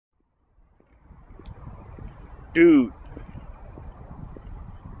Dude,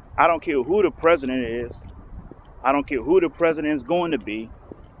 I don't care who the president is. I don't care who the president is going to be.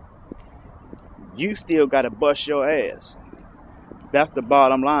 You still got to bust your ass. That's the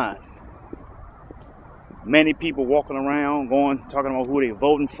bottom line. Many people walking around talking about who they're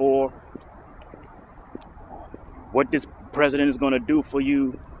voting for, what this president is going to do for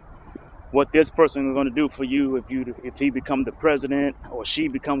you, what this person is going to do for you if he becomes the president or she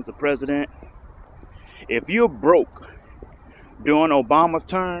becomes the president. If you're broke during Obama's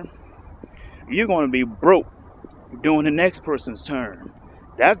term, you're going to be broke during the next person's term.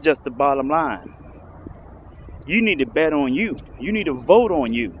 That's just the bottom line. You need to bet on you. You need to vote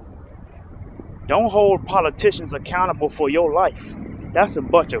on you. Don't hold politicians accountable for your life. That's a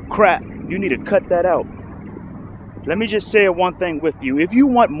bunch of crap. You need to cut that out. Let me just share one thing with you. If you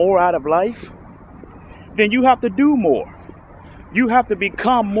want more out of life, then you have to do more. You have to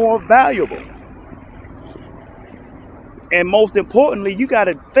become more valuable. And most importantly, you got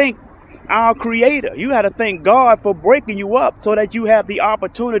to thank our Creator. You got to thank God for breaking you up so that you have the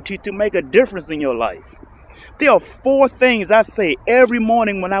opportunity to make a difference in your life. There are 4 things I say every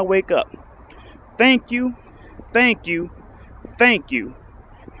morning when I wake up. Thank you, thank you, thank you.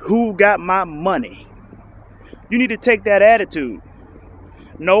 Who got my money? You need to take that attitude.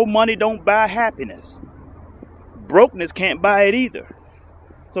 No, money don't buy happiness. Brokenness can't buy it either.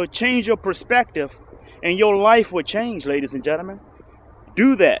 So change your perspective and your life will change, ladies and gentlemen.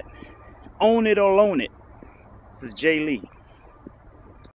 Do that. Own it or loan it. This is Jay Lee.